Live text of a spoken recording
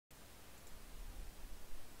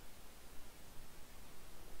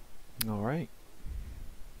Alright.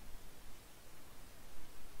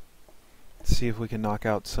 See if we can knock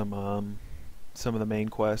out some of the main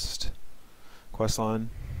quest line.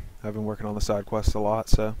 I've been working on the side quests a lot,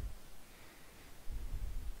 so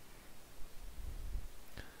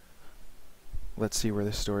let's see where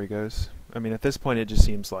this story goes. I mean, at this point it just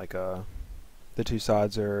seems like the two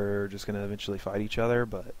sides are just going to eventually fight each other,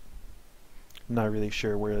 but I'm not really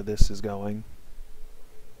sure where this is going.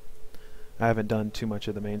 I haven't done too much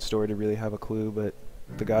of the main story to really have a clue, but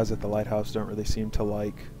the guys at the lighthouse don't really seem to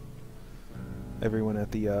like everyone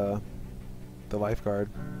at the lifeguard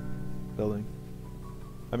building.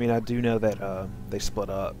 I mean, I do know that they split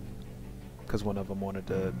up because one of them wanted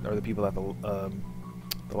to, or the people at the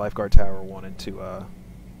lifeguard tower wanted to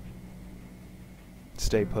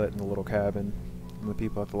stay put in the little cabin, and the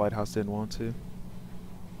people at the lighthouse didn't want to.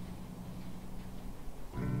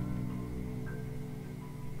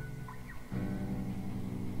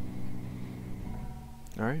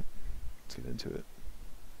 Alright, let's get into it.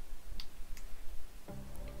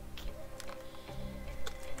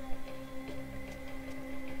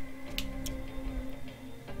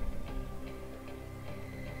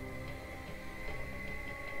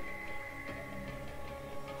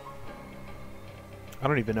 I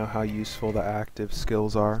don't even know how useful the active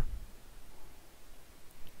skills are.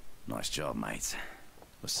 Nice job, mates.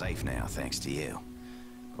 We're safe now, thanks to you.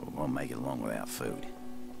 But we won't make it long without food.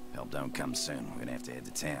 Help don't come soon, we're gonna have to head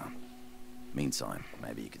to town. Meantime,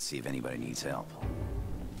 maybe you could see if anybody needs help.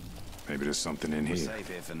 Maybe there's something in We're here. safe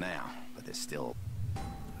here for now, but there's still...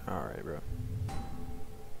 Alright, bro.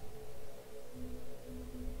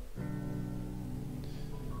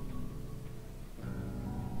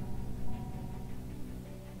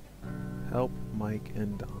 Help Mike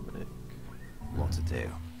and Dominic. What to do.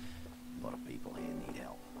 A lot of people here need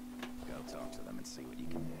help. Go talk to them and see what you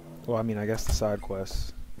can do. Well, I mean, I guess the side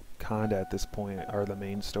quests, kinda at this point, are the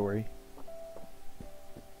main story.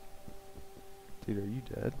 Dude, are you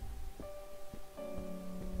dead?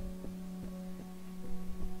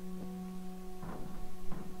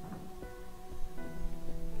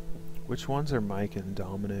 Which ones are Mike and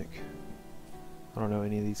Dominic? I don't know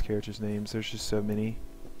any of these characters' names. There's just so many.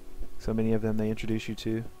 So many of them they introduce you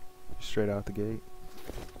to straight out the gate.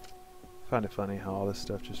 I find it funny how all this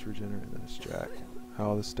stuff just regenerates. That's Jack. How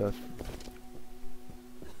all this stuff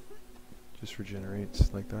just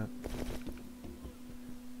regenerates like that.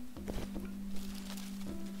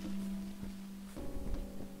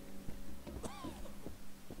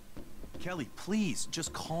 Kelly, please,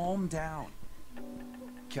 just calm down.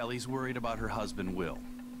 Kelly's worried about her husband, Will,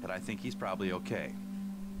 but I think he's probably okay.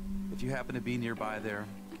 If you happen to be nearby there,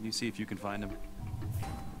 can you see if you can find him?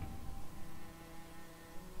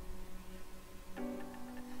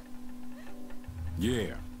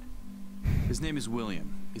 Yeah. His name is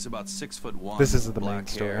William. He's about 6'1". This is the main black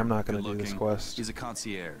story. hair, I'm not going to do good-looking. this quest. He's a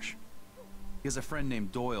concierge. He has a friend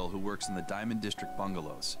named Doyle who works in the Diamond District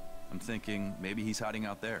bungalows. I'm thinking maybe he's hiding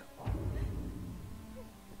out there.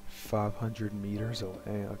 500 meters away.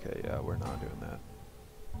 Okay, yeah, we're not doing that.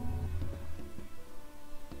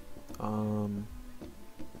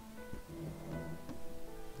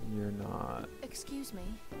 You're not. Excuse me.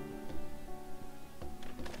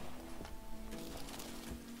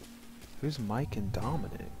 Who's Mike and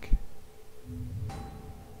Dominic?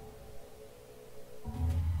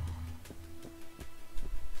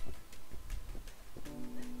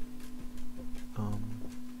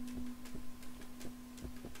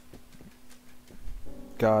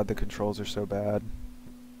 God, the controls are so bad.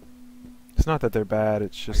 It's not that they're bad,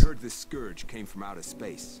 it's I just heard this scourge came from outer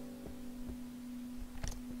space.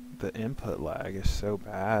 the input lag is so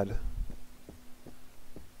bad.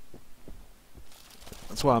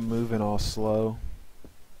 That's why I'm moving all slow.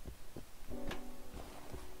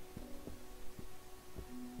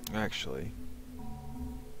 Actually.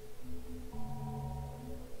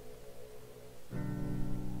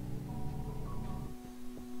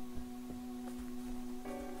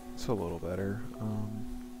 It's a little better.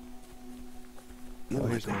 You're Oh,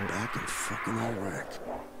 like here's I'm my- back in fucking Iraq.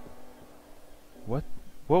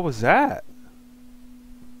 What was that?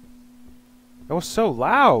 That was so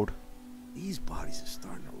loud. These bodies are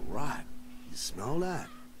starting to rot. You smell that?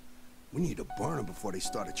 We need to burn them before they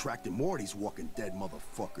start attracting more of these walking dead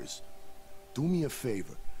motherfuckers. Do me a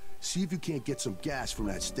favor. See if you can't get some gas from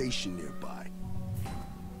that station nearby.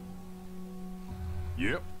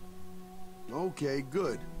 Yep. Okay,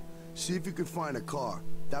 good. See if you can find a car.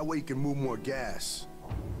 That way you can move more gas.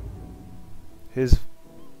 The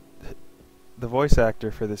voice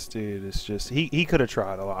actor for this dude is just he could have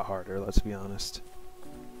tried a lot harder, let's be honest.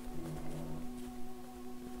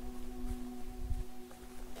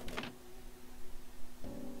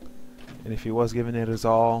 And if he was giving it his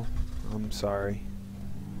all, I'm sorry.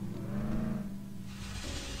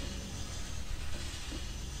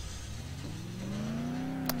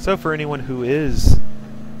 So for anyone who is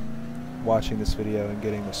watching this video and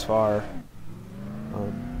getting this far,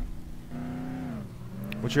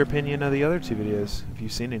 what's your opinion of the other two videos? Have you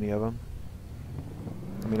seen any of them?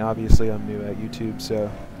 I mean, obviously I'm new at YouTube, so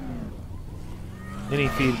any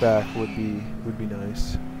feedback would be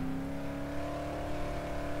nice.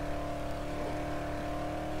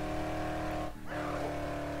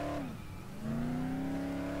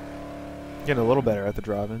 Getting a little better at the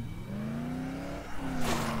driving.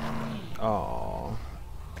 Oh,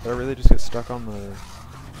 did I really just get stuck on the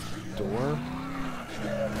door?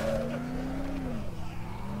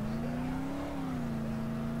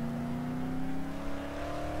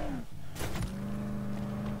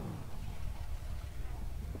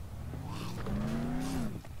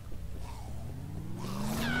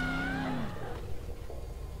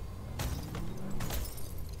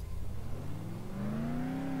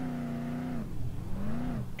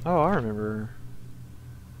 Oh, I remember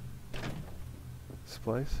this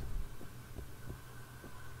place.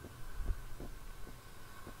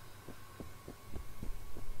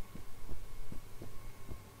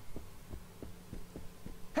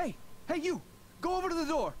 Hey! Hey, you! Go over to the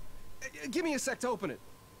door! Give me a sec to open it.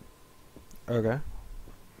 Okay.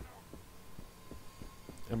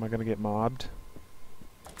 Am I gonna get mobbed?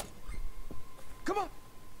 Come on!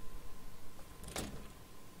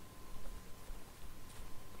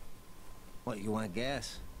 What, you want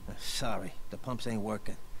gas? Sorry, the pumps ain't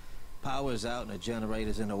working. Power's out and the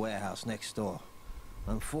generator's in the warehouse next door.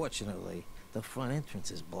 Unfortunately, the front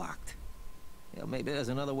entrance is blocked. Yeah, maybe there's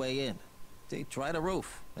another way in. See, try the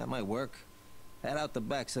roof. That might work. Head out the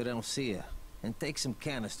back so they don't see you. And take some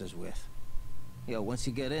canisters with. Yo, once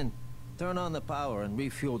you get in, turn on the power and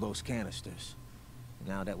refuel those canisters.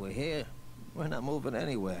 Now that we're here, we're not moving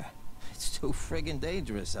anywhere. It's too friggin'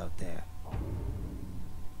 dangerous out there.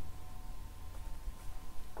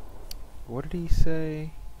 What did he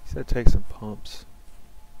say? He said take some pumps.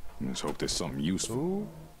 Let's hope there's something useful. Ooh.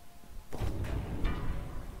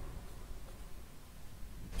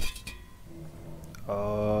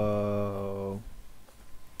 Oh.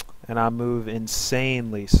 And I move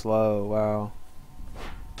insanely slow. Wow.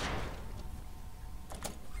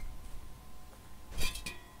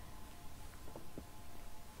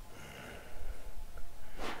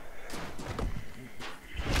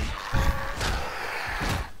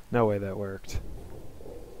 No way that worked.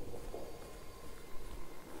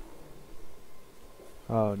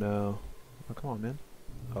 Oh no. Oh, come on, man.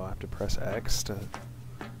 Oh, I have to press X to...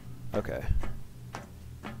 Okay.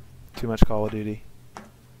 Too much Call of Duty.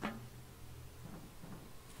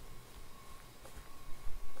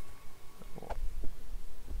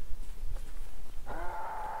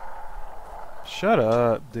 Shut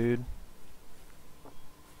up, dude.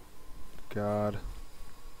 God.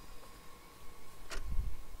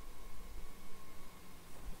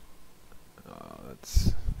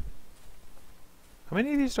 That's... How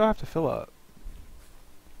many of these do I have to fill up?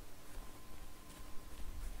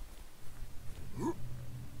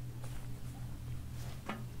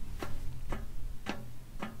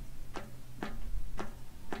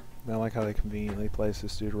 I like how they conveniently place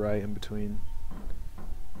this dude right in between.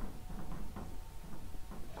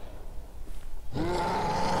 Shut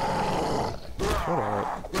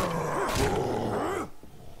up.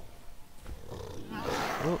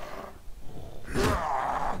 Oh.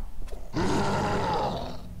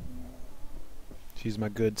 She's my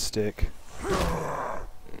good stick.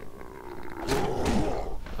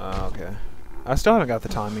 Okay. I still haven't got the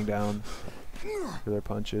timing down for their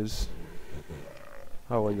punches.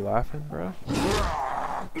 Oh, are you laughing, bro?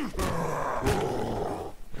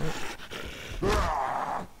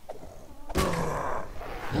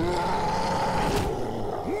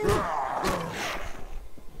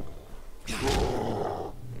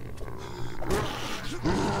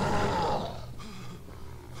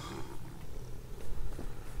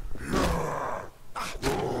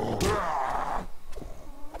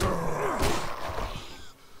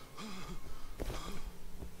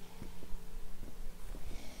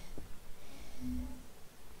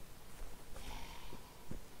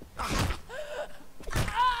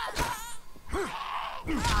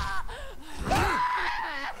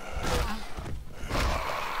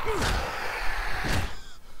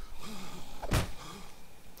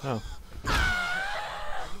 Oh.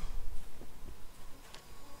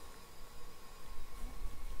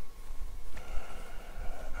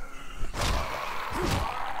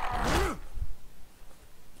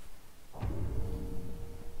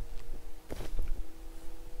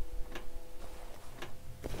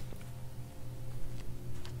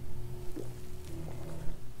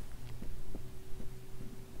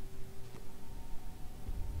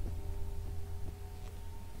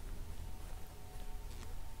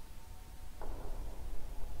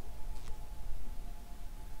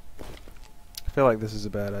 feel like this is a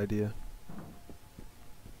bad idea.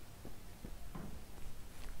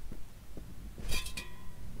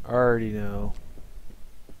 I already know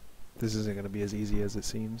this isn't going to be as easy as it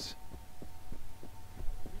seems.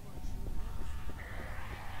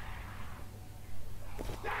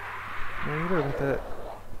 Man, you better let that...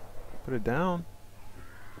 Put it down.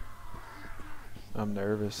 I'm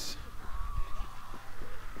nervous.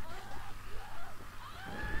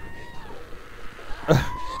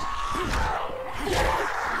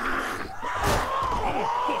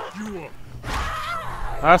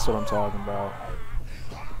 That's what I'm talking about.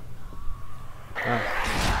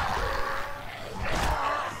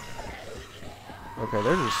 Okay,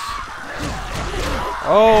 they're just...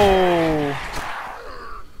 Oh!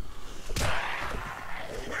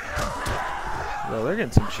 Yo, they're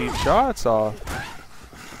getting some cheap shots off.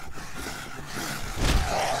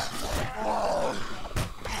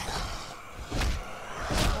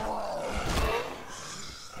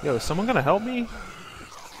 Yo, is someone gonna help me?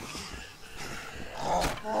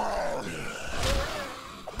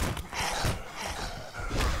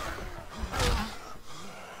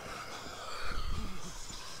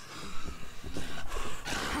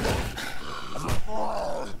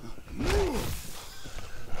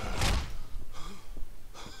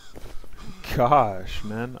 Gosh,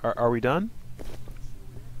 man. Are we done?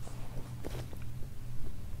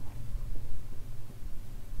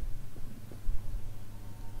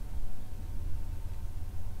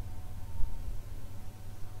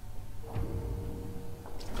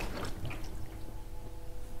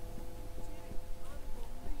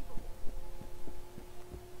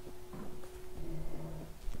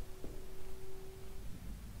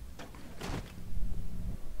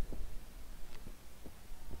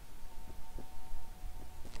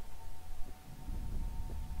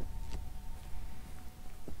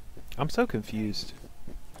 I'm so confused.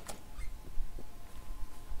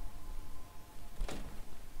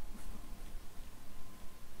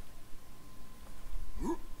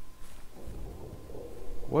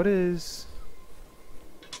 What is...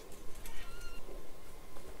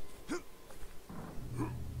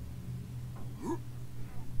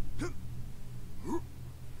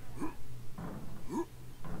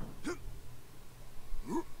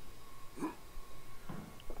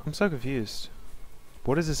 I'm so confused.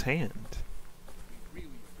 What is his hand?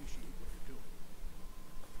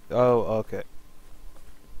 Oh, okay.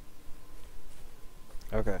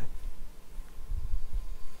 Okay.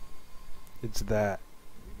 It's that.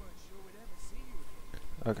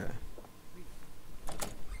 Okay. I'm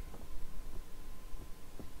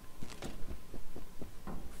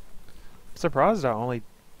surprised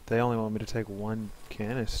they only want me to take one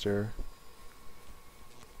canister.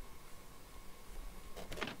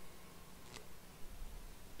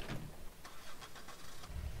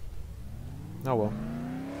 Oh well.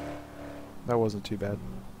 That wasn't too bad.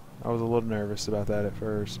 I was a little nervous about that at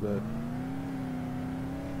first, but...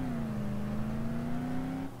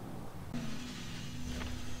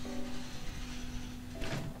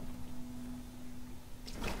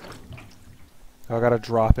 I gotta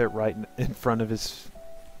drop it right in front of his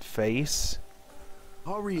face.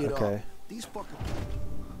 Hurry it Okay. up. These fucking...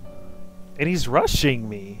 And he's rushing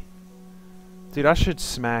me. Dude, I should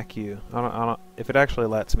smack you. I don't... If it actually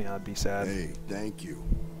lets me, I'd be sad. Hey, thank you.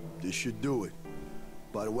 This should do it.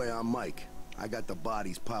 By the way, I'm Mike. I got the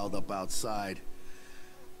bodies piled up outside.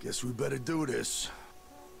 Guess we better do this.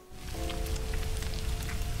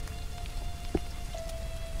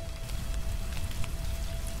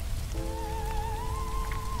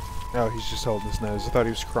 Oh, he's just holding his nose. I thought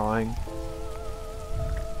he was crying.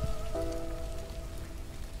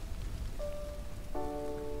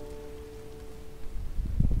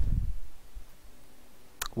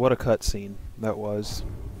 What a cutscene that was.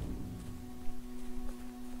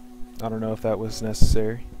 I don't know if that was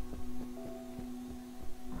necessary.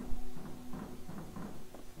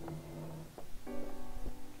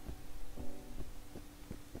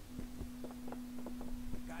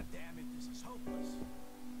 God damn it, this is hopeless.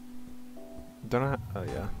 Don't I? Oh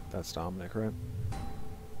yeah, that's Dominic, right?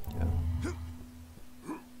 Yeah.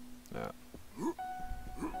 Yeah.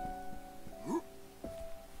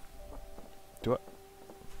 Do I?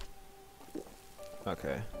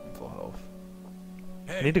 Okay, full health.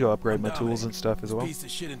 I need to go upgrade my tools and stuff as well. This piece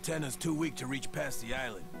of shit antenna's too weak to reach past the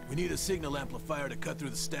island. We need a signal amplifier to cut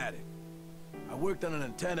through the static. I worked on an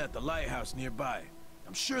antenna at the lighthouse nearby.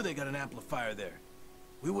 I'm sure they got an amplifier there.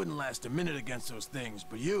 We wouldn't last a minute against those things,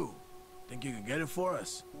 but you... think you can get it for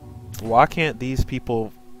us? Why can't these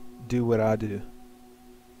people do what I do?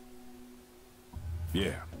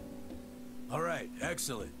 Yeah. All right,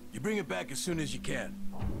 excellent. You bring it back as soon as you can.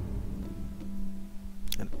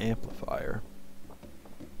 An amplifier.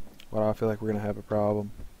 Well, I feel like we're gonna have a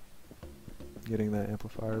problem getting that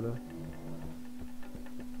amplifier though.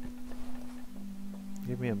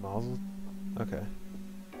 Give me a muzzle. Okay.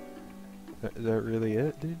 Is that really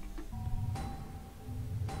it, dude?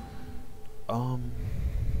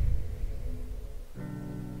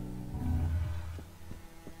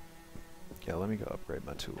 Yeah, let me go upgrade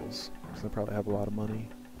my tools, because I probably have a lot of money.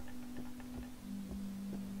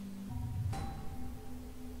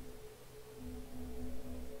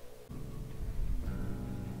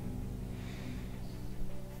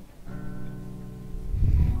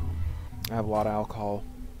 I have a lot of alcohol.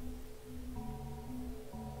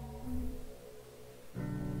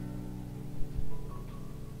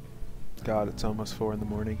 God, it's almost 4 in the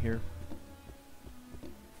morning here.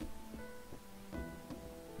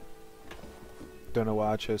 Don't know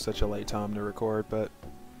why I chose such a late time to record, but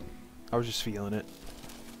I was just feeling it.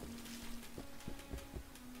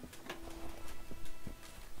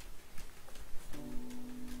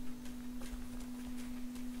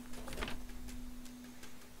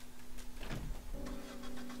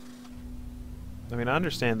 I mean, I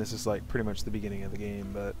understand this is like pretty much the beginning of the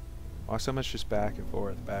game, but why so much just back and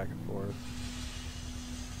forth, back and forth?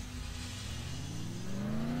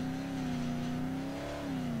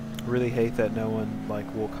 Really hate that no one like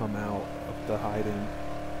will come out of the hiding,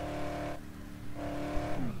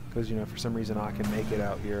 because you know, for some reason I can make it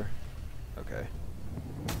out here. Okay.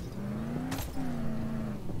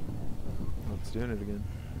 Oh, it's doing it again.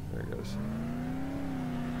 There it goes.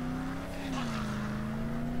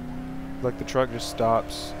 Like the truck just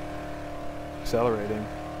stops accelerating.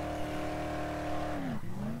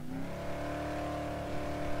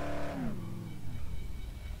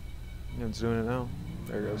 Yeah, it's doing it now.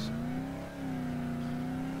 There it goes.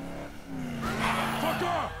 Fuck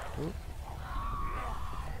off! Oop.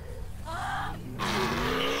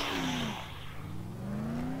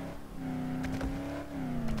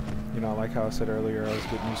 You know, like how I said earlier, I was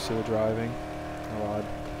getting used to the driving. How odd.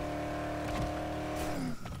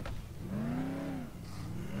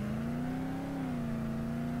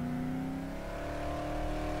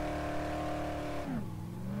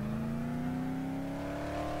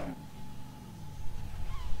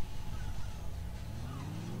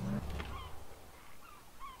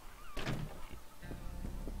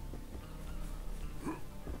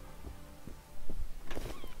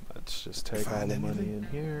 Let's just take all the money in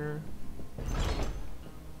here.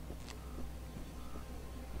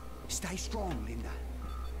 Stay strong, Linda.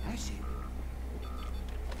 That's it.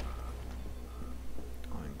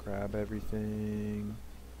 And grab everything.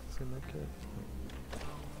 Is it my kit?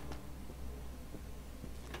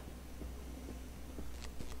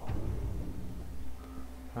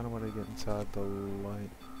 Kinda want to get inside the light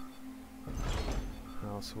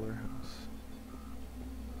house warehouse.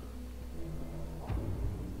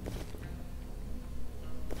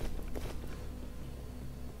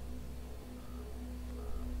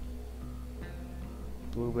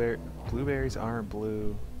 Blueberries aren't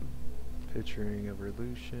blue. Picturing of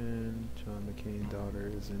Revolution. John McCain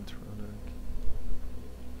daughter is in Toronto.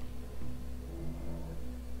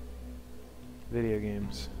 Video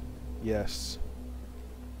games. Yes.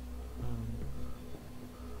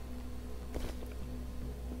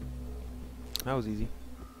 That was easy.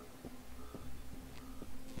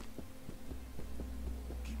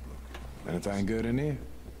 Anything good in here?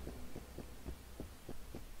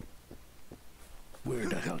 Where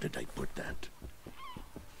the hell did they put that?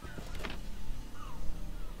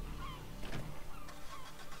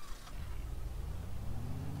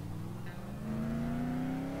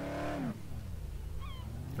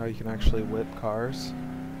 Oh, you can actually whip cars?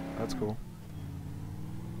 That's cool.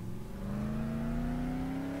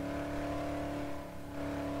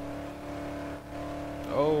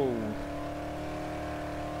 Oh.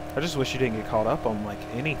 I just wish you didn't get caught up on, like,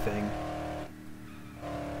 anything.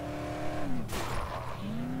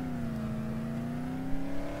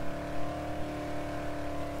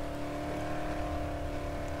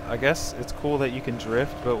 I guess it's cool that you can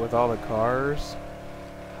drift, but with all the cars...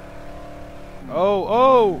 Oh,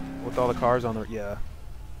 oh! With all the cars on the... Yeah.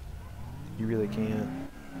 You really can't.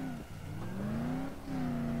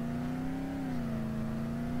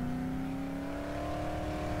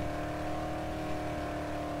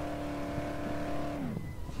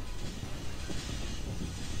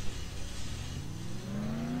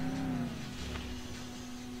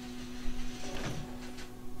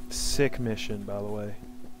 Sick mission, by the way.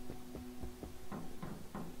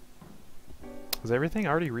 Has everything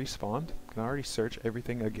already respawned? Can I already search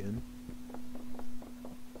everything again?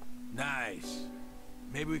 Nice.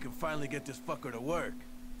 Maybe we can finally get this fucker to work.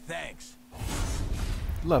 Thanks.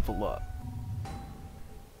 Level up.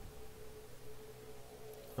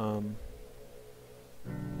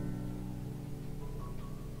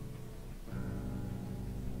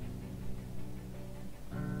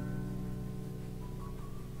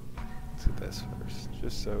 Let's get this first.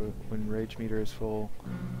 Just so when rage meter is full,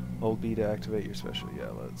 hold B to activate your special.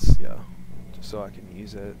 Yeah. Just so I can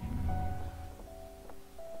use it.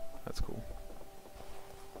 That's cool.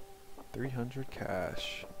 300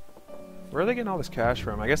 cash. Where are they getting all this cash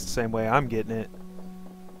from? I guess the same way I'm getting it.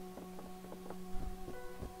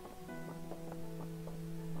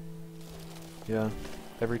 Yeah.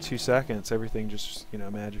 Every 2 seconds, everything just, you know,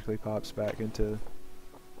 magically pops back into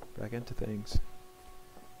things.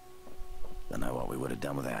 Don't know what we would have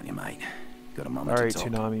done without you, mate. Got a moment Alright, to talk.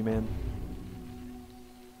 Tsunami, man.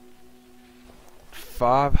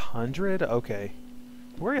 500? Okay.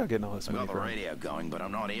 Where are y'all getting all this I money got the from? radio going, but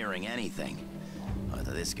I'm not hearing anything.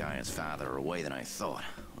 Either this guy is farther away than I thought,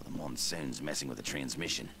 or the monsoon's messing with the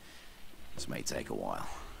transmission. This may take a while,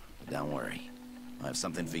 but don't worry. I have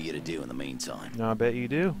something for you to do in the meantime. No, I bet you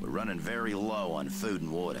do. We're running very low on food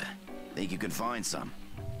and water. Think you can find some?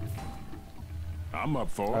 I'm up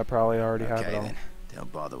for I it. probably already have it Okay all. then,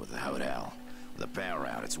 don't bother with the hotel. With the power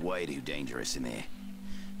out, it's way too dangerous in there.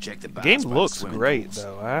 Check the bars Game by the looks swimming great, pools.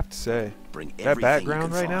 though, I have to say. Bring That everything background you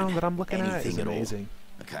can right now find. that I'm looking at is Anything all. amazing.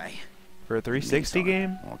 Okay. For a 360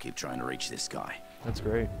 game, I'll keep trying to reach this guy. that's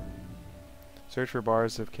great. Search the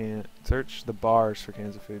bars for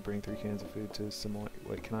cans of food. Bring 3 cans of food to similar.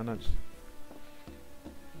 Wait, can I not?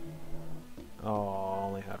 Oh, I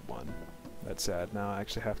only had 1. That's sad. Now I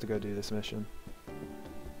actually have to go do this mission.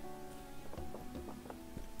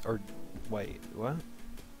 Or wait, what?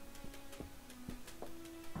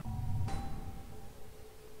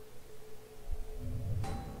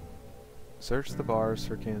 Search the bars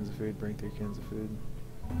for cans of food. Bring 3 cans of food.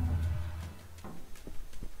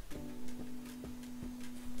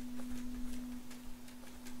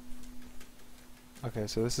 Okay,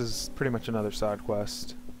 so this is pretty much another side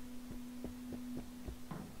quest.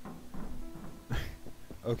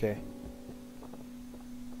 Okay.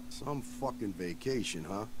 Some fucking vacation,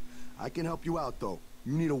 huh? I can help you out, though.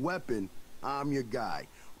 You need a weapon, I'm your guy.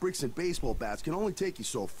 Bricks and baseball bats can only take you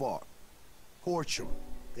so far. Torch 'em.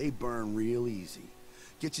 They burn real easy.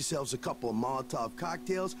 Get yourselves a couple of Molotov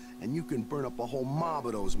cocktails, and you can burn up a whole mob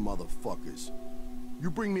of those motherfuckers.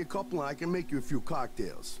 You bring me a couple, and I can make you a few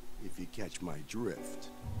cocktails, if you catch my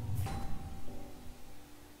drift.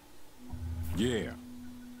 Yeah.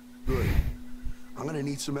 Good. I'm gonna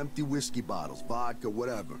need some empty whiskey bottles, vodka,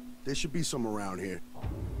 whatever. There should be some around here.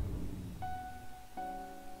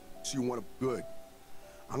 So you want to... Good.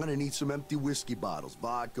 I'm gonna need some empty whiskey bottles,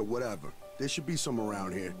 vodka, whatever. There should be some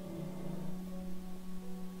around here.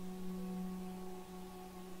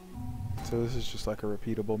 So this is just like a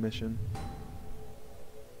repeatable mission.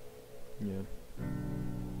 Yeah.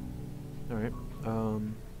 Alright.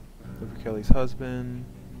 Look for Kelly's husband.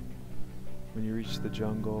 When you reach the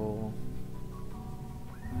jungle.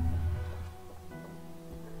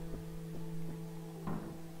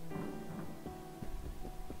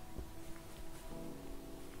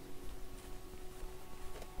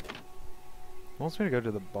 Wants me to go to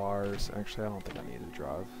the bars. Actually, I don't think I need to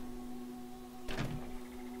drive.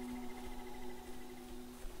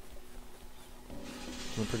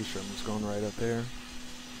 I'm pretty sure I'm just going right up there.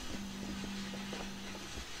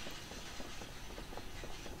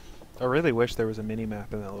 I really wish there was a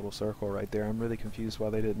mini-map in that little circle right there. I'm really confused why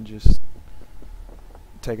they didn't just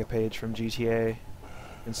take a page from GTA.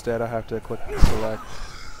 Instead, I have to click select.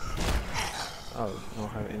 Oh, I don't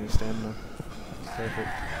have any stamina. Perfect.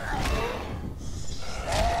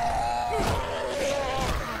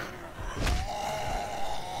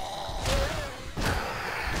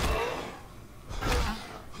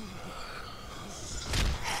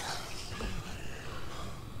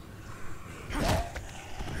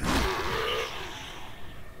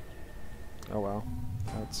 Oh wow,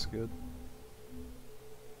 that's good.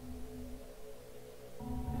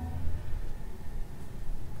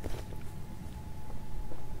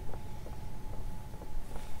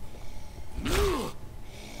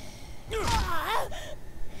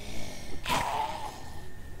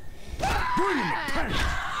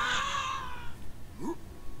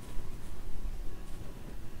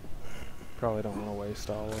 Probably don't want to waste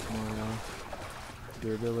all of my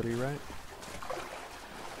durability, right?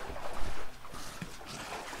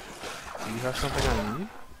 Do you have something I need?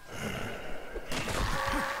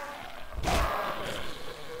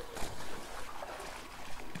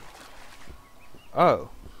 Oh.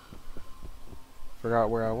 Forgot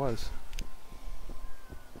where I was.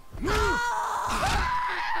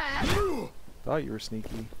 Thought thought you were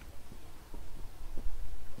sneaky.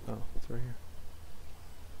 Oh, it's right here.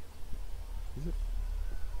 Is it?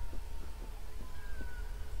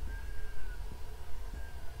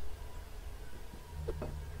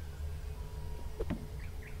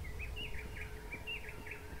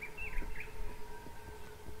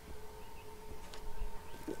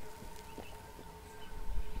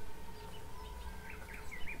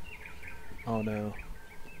 Oh no.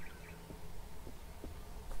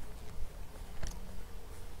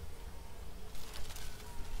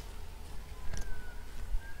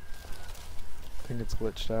 I think it's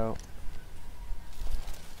glitched out.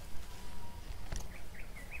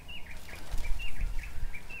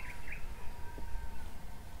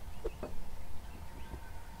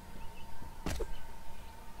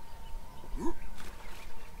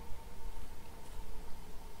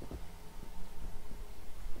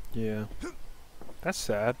 Yeah. That's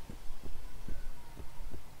sad.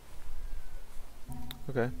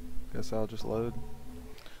 Okay. Guess I'll just load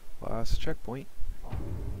last checkpoint.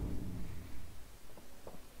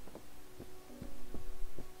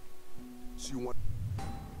 So you want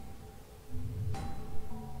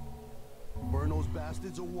burn those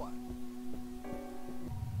bastards or what?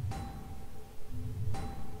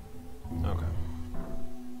 Okay.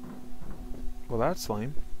 Well, that's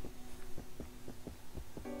lame.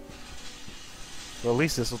 Well, at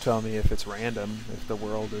least this will tell me if it's random, if the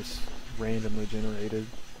world is randomly generated.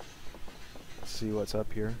 Let's see what's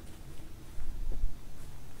up here.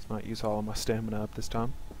 Let's not use all of my stamina up this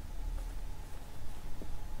time.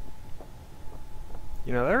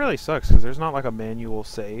 You know, that really sucks because there's not like a manual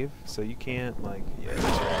save, so you can't like,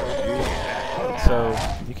 so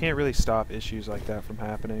you can't really stop issues like that from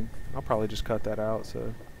happening. I'll probably just cut that out, so,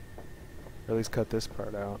 or at least cut this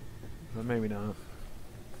part out, but maybe not.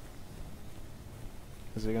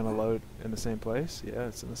 Is it gonna load in the same place? Yeah,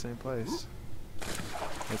 it's in the same place.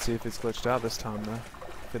 Let's see if it's glitched out this time though.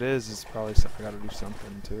 If it is, it's probably I gotta do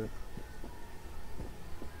something to it.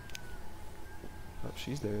 Oh,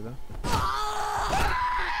 she's there though.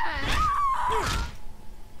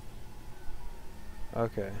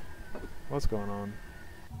 Okay, what's going on?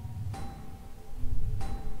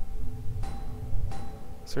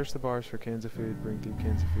 Search the bars for cans of food, bring through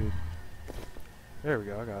cans of food. There we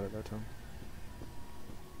go, I got it that time.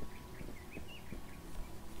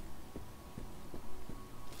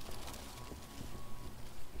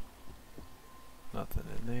 Nothing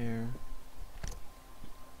in there.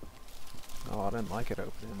 Oh, I didn't like it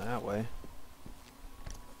opening that way.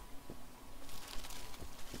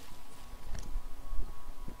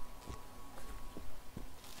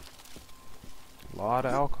 A lot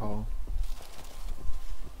of alcohol.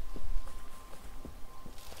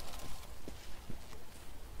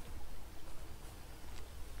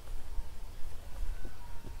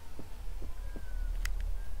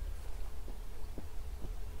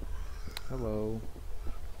 Hello.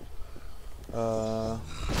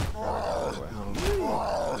 Way home.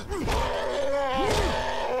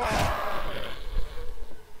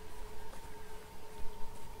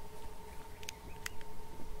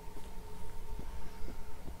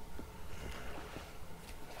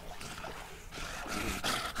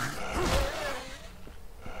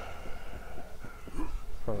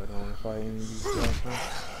 Probably don't want to fight any of these guys now.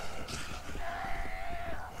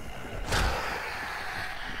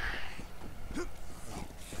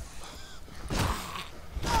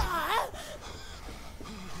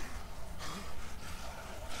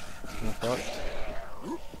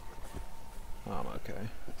 I'm okay.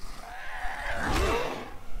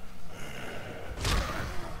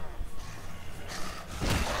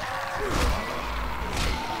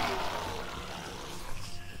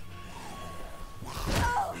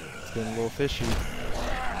 It's getting a little fishy.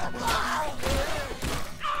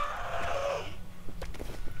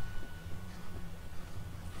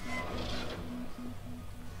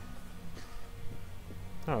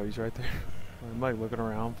 Oh, he's right there. I'm like looking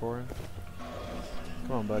around for him.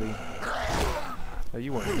 Come on, buddy. Oh,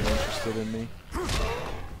 you weren't even interested in me.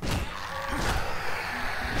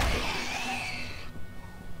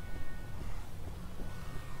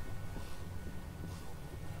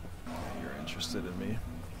 You're interested in me.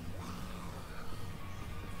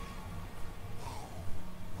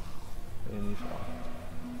 And he fell.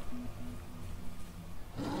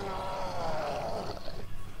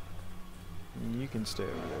 You can stay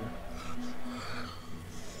over there.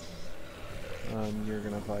 You're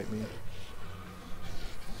gonna fight me.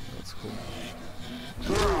 That's cool.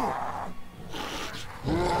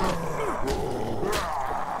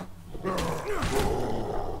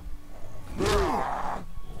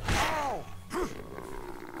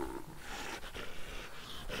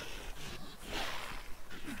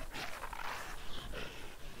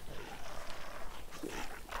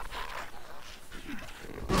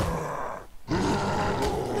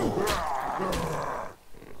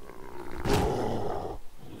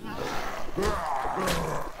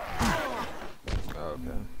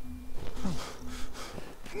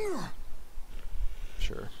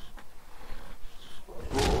 sure.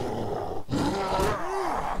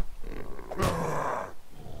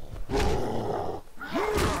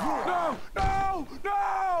 No! No!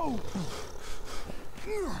 No!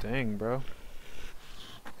 Dang, bro.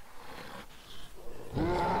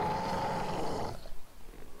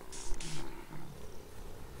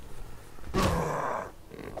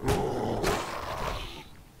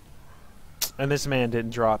 And this man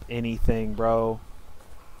didn't drop anything, bro.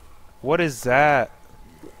 What is that?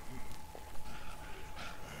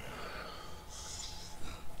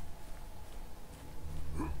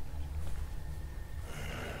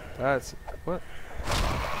 That's... what?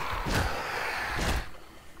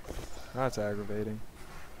 That's aggravating.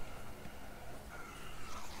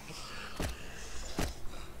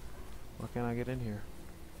 Why can't I get in here?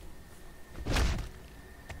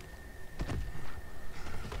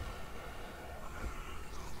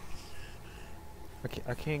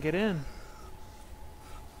 I can't get in.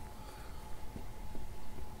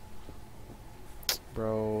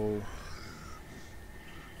 Bro.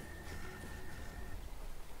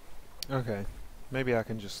 Okay. Maybe I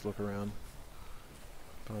can just look around.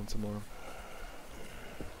 Find some more.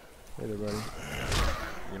 Hey there, buddy.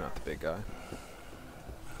 You're not the big guy.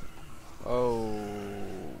 Oh,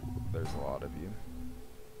 there's a lot of you.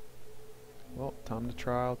 Well, time to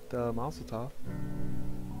try out the Molotov.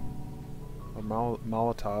 Or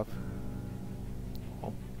Molotov.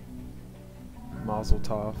 Oh. Mazel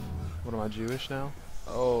tov. What am I, Jewish now?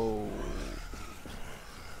 Oh.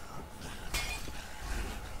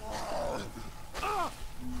 I'll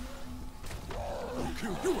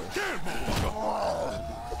kill you again,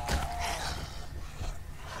 motherfucker!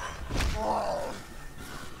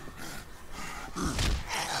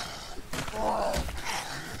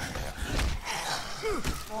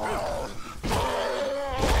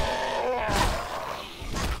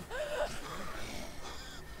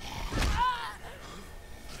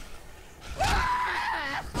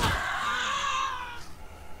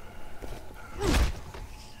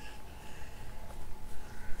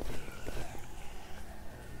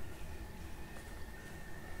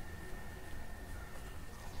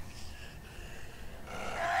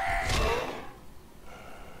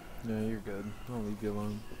 Yeah, you're good. I'll leave you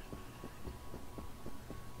alone.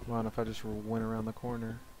 Mind if I just went around the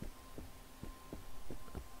corner?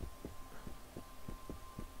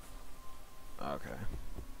 Okay.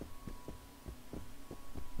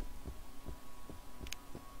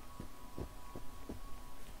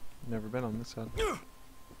 Never been on this side.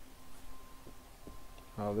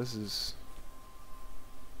 Oh, this is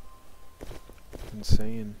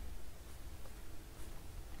insane.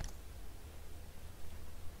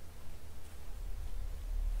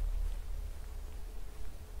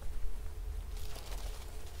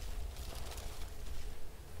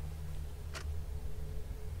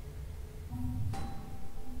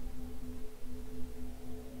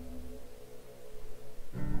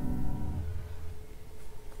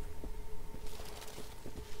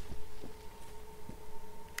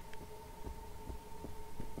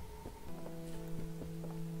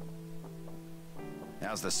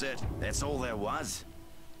 How's the sit? That's all there was?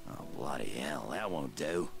 Oh, bloody hell, that won't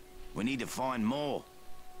do. We need to find more.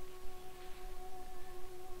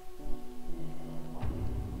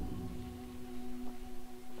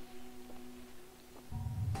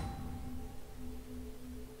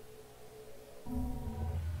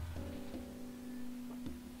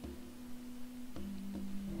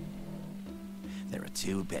 There are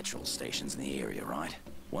 2 petrol stations in the area, right?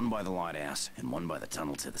 One by the lighthouse and one by the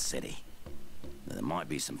tunnel to the city. There might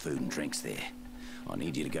be some food and drinks there. I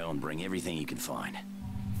need you to go and bring everything you can find.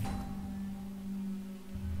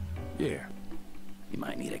 Yeah. You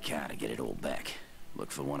might need a car to get it all back.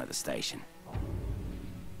 Look for one at the station.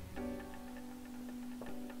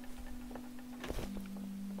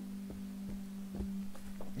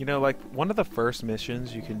 You know, like, one of the first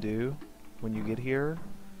missions you can do when you get here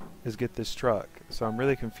is get this truck. So I'm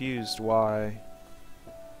really confused why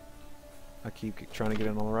I keep trying to get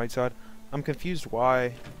in on the right side. I'm confused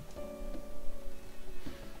why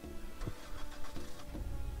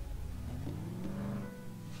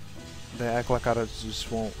they act like I just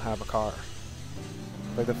won't have a car.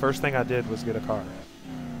 Like, the first thing I did was get a car.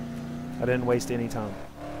 I didn't waste any time.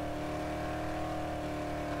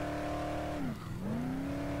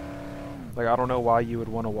 Like, I don't know why you would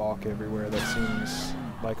want to walk everywhere. That seems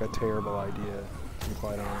like a terrible idea, to be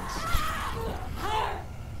quite honest.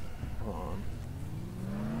 Hold on.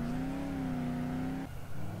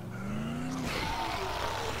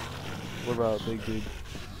 What about big dude?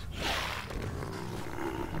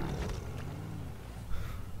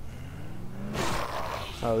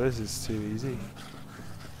 Oh, this is too easy.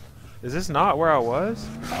 Is this not where I was?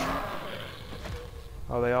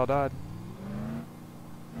 Oh, they all died.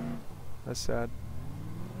 That's sad.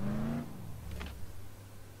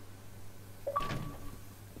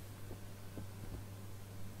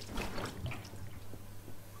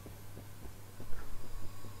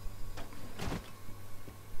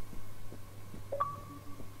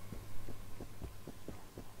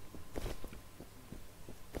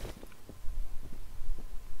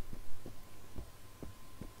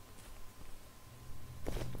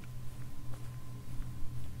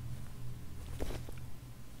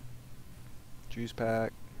 Juice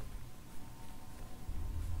pack.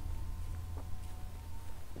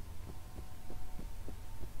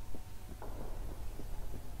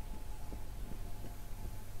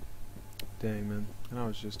 Dang, man. And I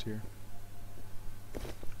was just here.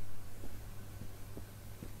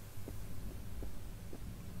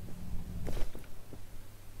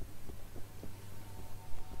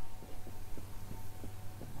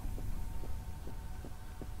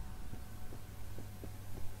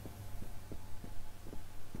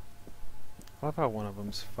 I love how one of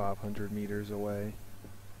them's 500 meters away.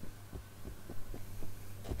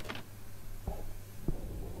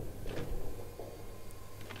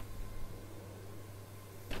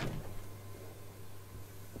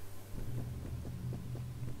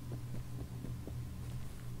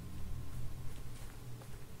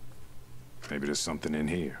 Maybe there's something in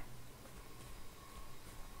here.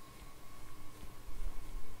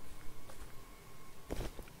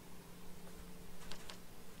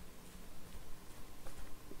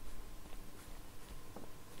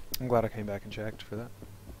 I'm glad I came back and checked for that.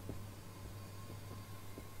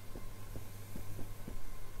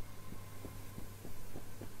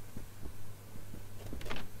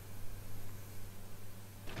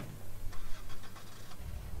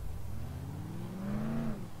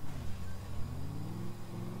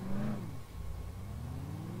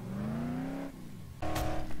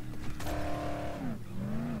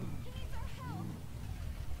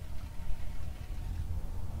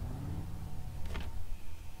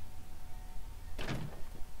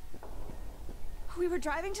 We were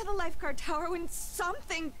driving to the lifeguard tower when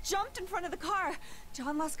something jumped in front of the car.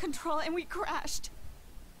 John lost control and we crashed.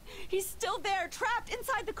 He's still there, trapped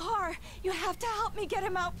inside the car. You have to help me get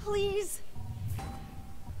him out, please.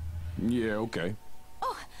 Yeah, okay.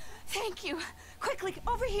 Oh, thank you. Quickly,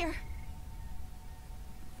 over here.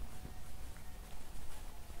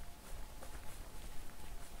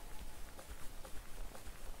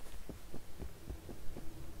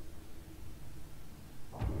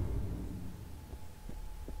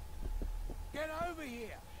 Get over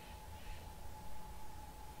here!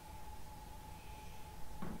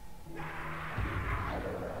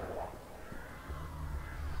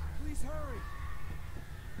 Please hurry!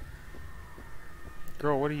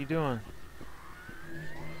 Girl, what are you doing?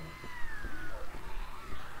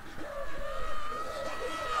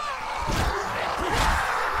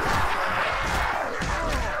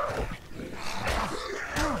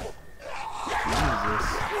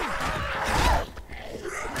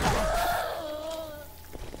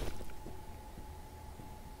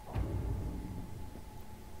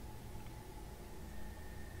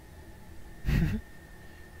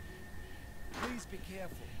 Please be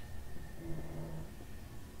careful.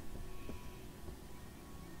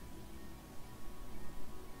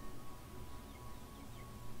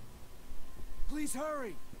 Please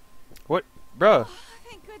hurry! What? Bruh. Oh,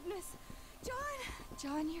 thank goodness.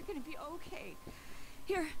 John, you're gonna be okay.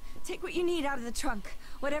 Here, take what you need out of the trunk.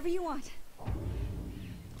 Whatever you want.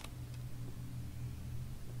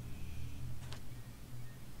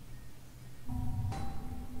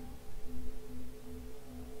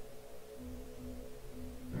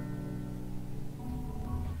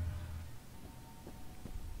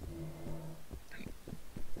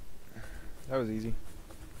 That was easy.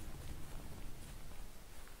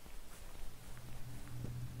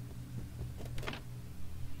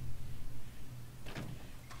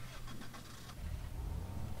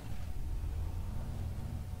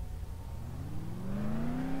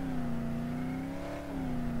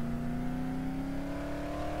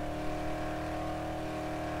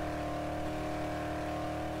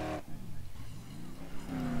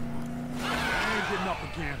 I ain't getting up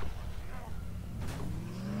again.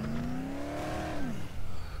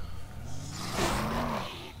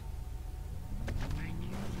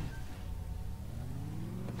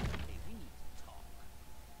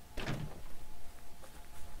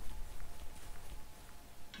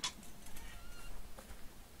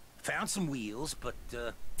 Found some wheels, but,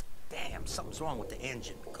 damn, something's wrong with the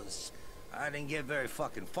engine, because I didn't get very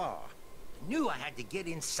fucking far. I knew I had to get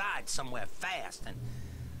inside somewhere fast, and... Well, I don't know. Maybe I can get some gas. Please hurry! Please be careful. Oh, thank goodness. John, you're gonna be okay. Here, take what you need out of the trunk. Whatever you want. Please hurry! Please be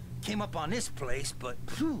careful. Came up on this place, but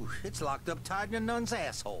phew, it's locked up tight in a nun's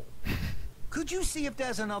asshole. Could you see if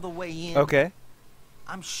there's another way in? Okay.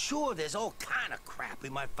 I'm sure there's all kind of crap we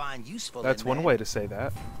might find useful. That's in one there. way to say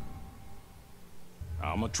that.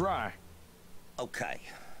 I'ma try. Okay.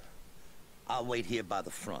 I'll wait here by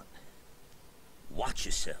the front. Watch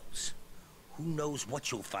yourselves. Who knows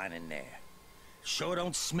what you'll find in there? Sure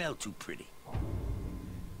don't smell too pretty.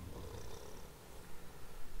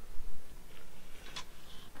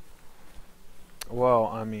 Well,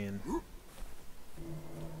 I mean,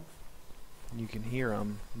 you can hear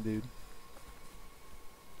them, dude.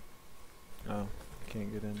 Oh,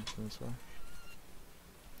 can't get in this way.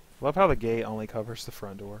 Love how the gate only covers the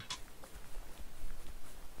front door.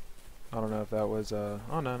 I don't know if that was, oh,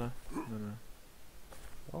 no.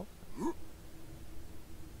 Oh.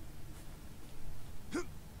 You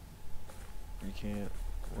can't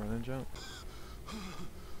run and jump.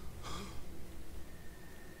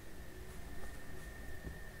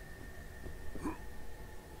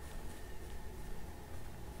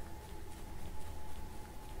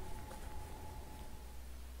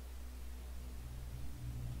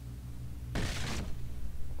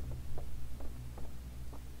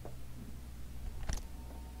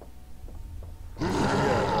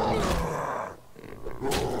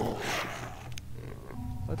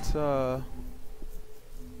 Let's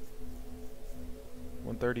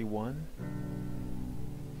 131.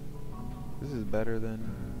 This is better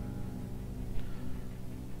than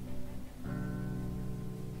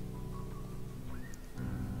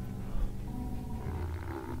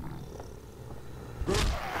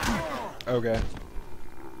okay.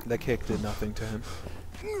 That kick did nothing to him.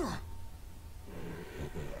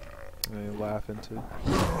 And he laughing too.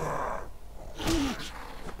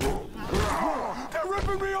 They're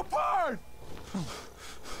ripping me apart!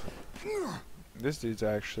 This dude's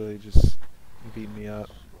actually just beating me up.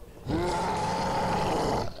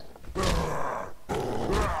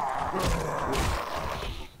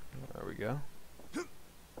 There we go.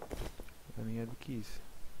 And he had the keys.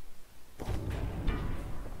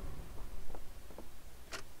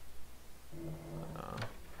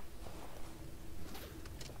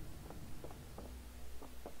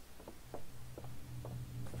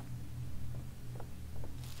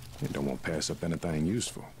 You don't want to pass up anything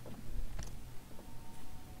useful.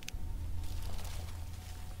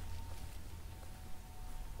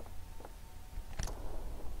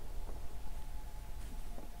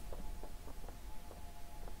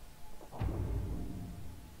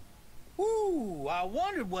 Ooh, I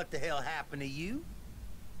wondered what the hell happened to you.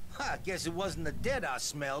 I guess it wasn't the dead I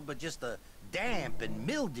smelled, but just the damp and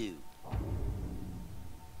mildew.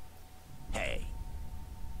 Hey.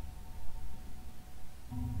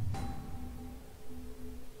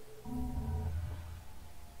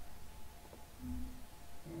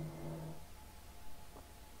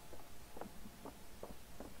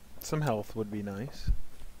 Some health would be nice,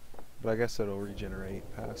 but I guess it'll regenerate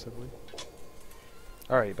passively.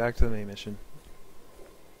 Alright, back to the main mission.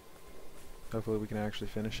 Hopefully we can actually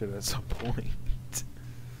finish it at some point.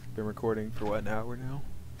 Been recording for what, an hour now?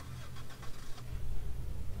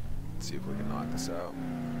 Let's see if we can knock this out.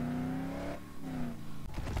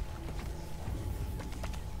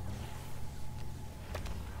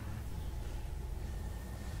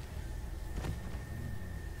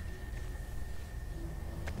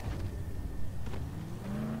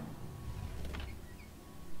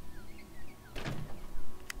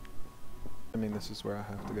 I mean, this is where I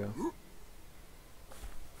have to go.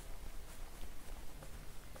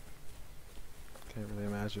 Can't really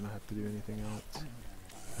imagine I have to do anything else.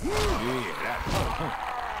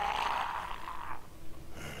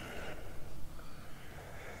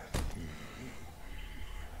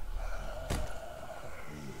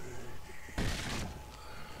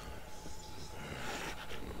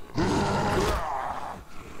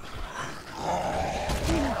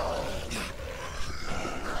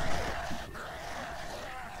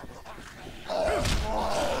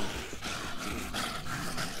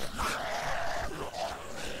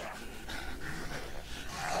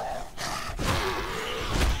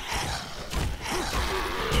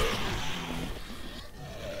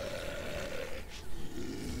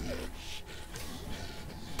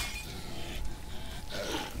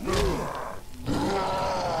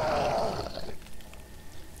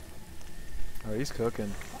 Oh, he's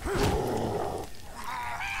cooking.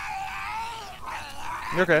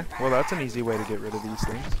 Okay, well that's an easy way to get rid of these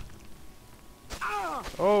things.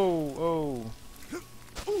 Oh, oh.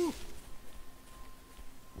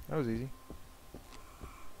 That was easy.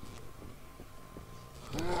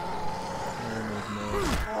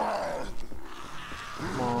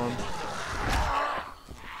 Come on.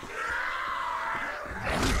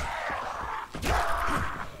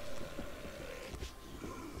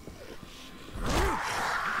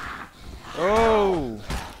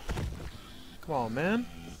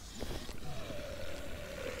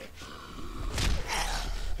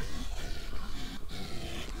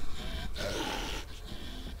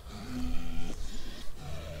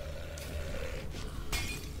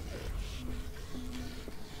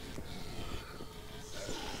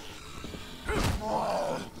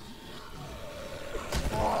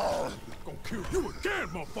 You again,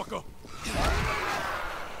 motherfucker!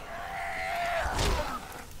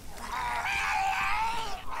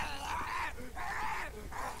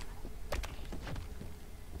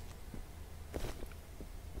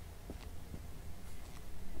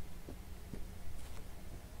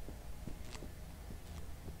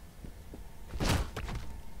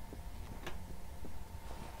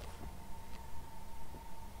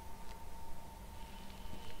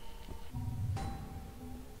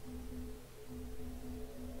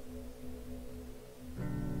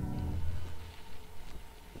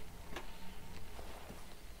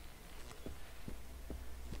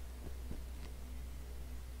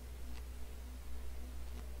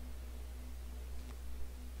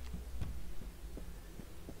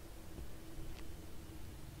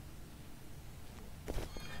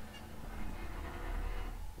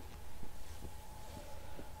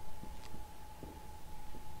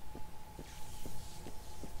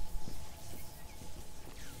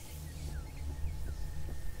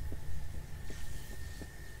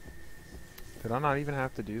 Did I not even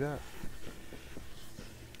have to do that?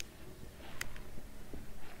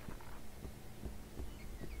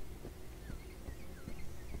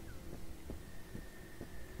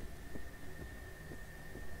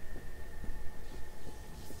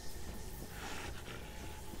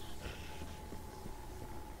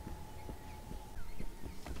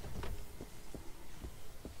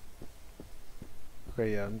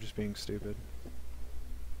 Okay, yeah, I'm just being stupid.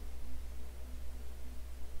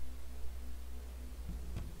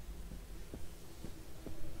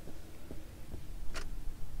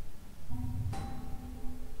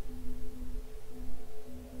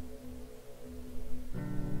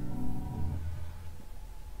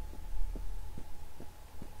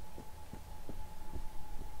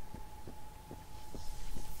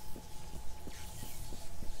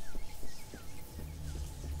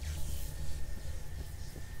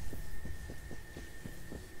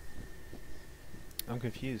 I'm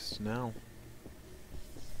confused now.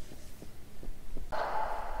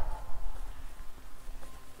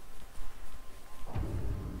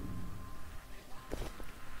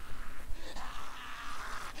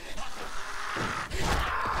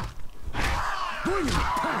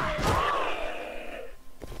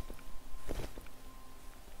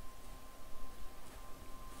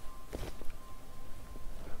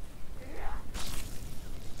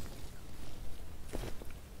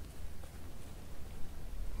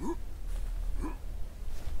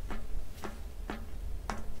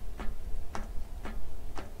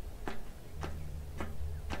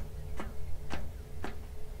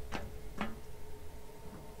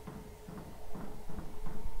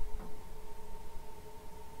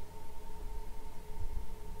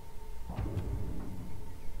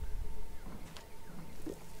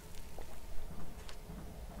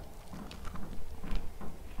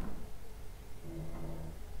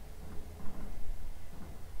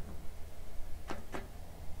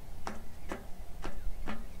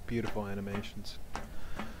 Beautiful animations.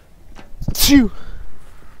 Phew!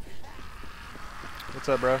 What's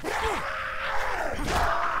up, bro?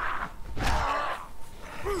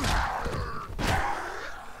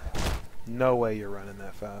 No way you're running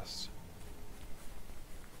that fast.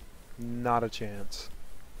 Not a chance.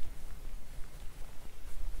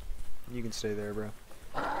 You can stay there, bro.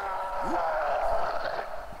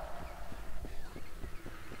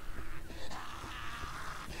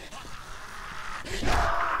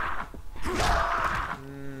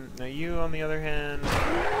 Now you, on the other hand, you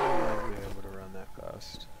might be able to run that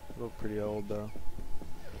fast. You look pretty old, though.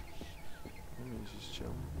 Let me just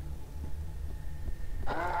chill.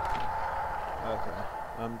 Okay,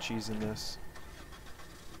 I'm cheesing this.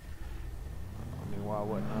 I mean, why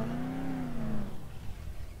wouldn't I?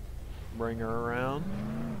 Bring her around.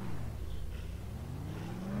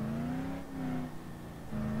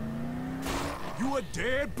 You a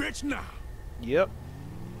dead bitch now. Yep.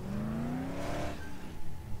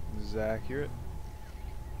 This is accurate.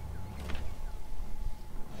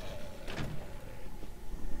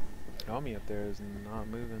 Tommy up there is not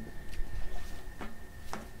moving.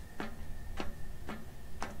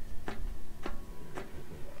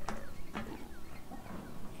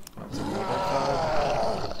 That's another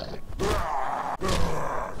card.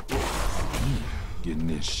 Getting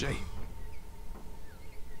in shape.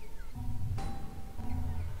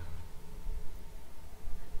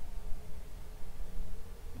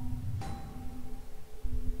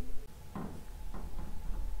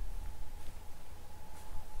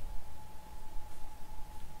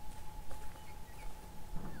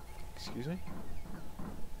 Excuse me?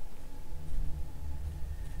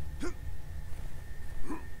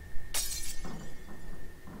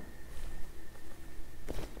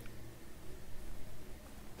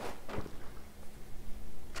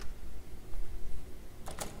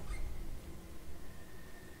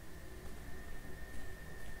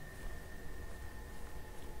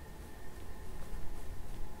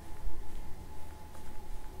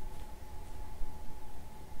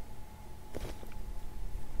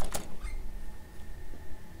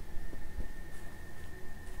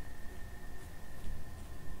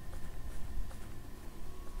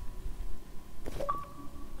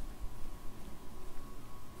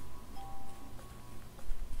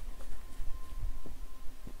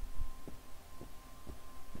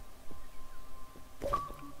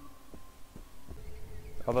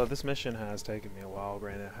 Although this mission has taken me a while,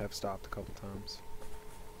 granted I have stopped a couple times.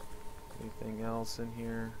 Anything else in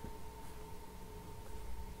here?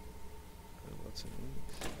 What's in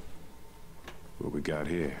these? What we got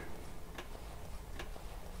here?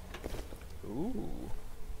 Ooh.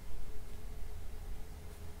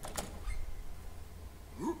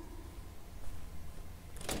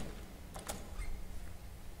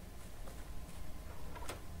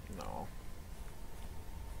 No.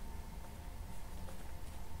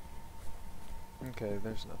 Okay,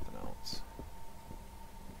 there's nothing else.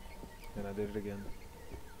 And I did it again.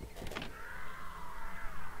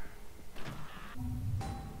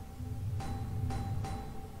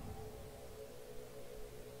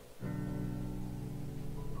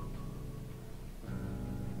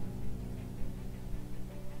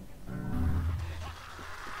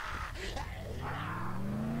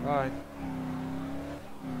 Bye.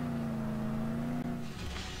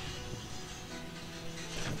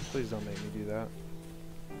 Please don't make me do that.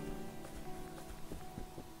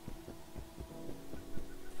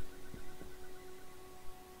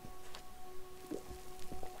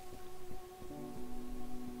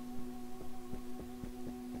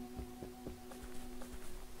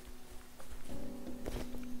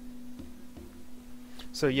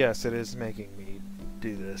 So yes, it is making me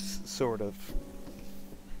do this, sort of.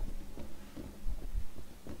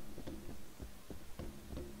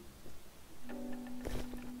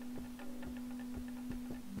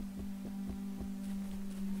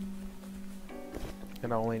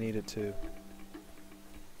 And I only needed 2.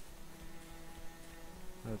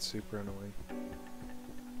 That's super annoying.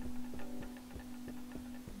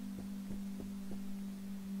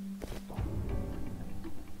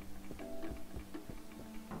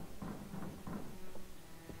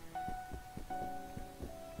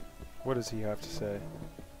 What does he have to say?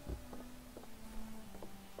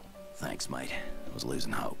 Thanks, mate. I was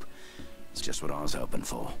losing hope. It's just what I was hoping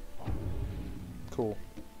for. Cool.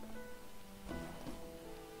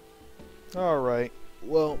 Alright,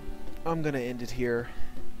 well, I'm gonna end it here.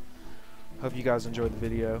 Hope you guys enjoyed the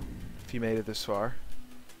video, if you made it this far.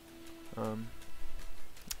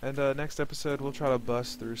 Next episode we'll try to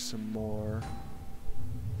bust through some more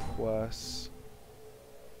quests.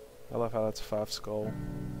 I love how that's 5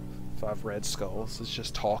 red skulls. It's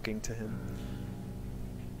just talking to him.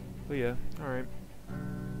 But yeah, alright.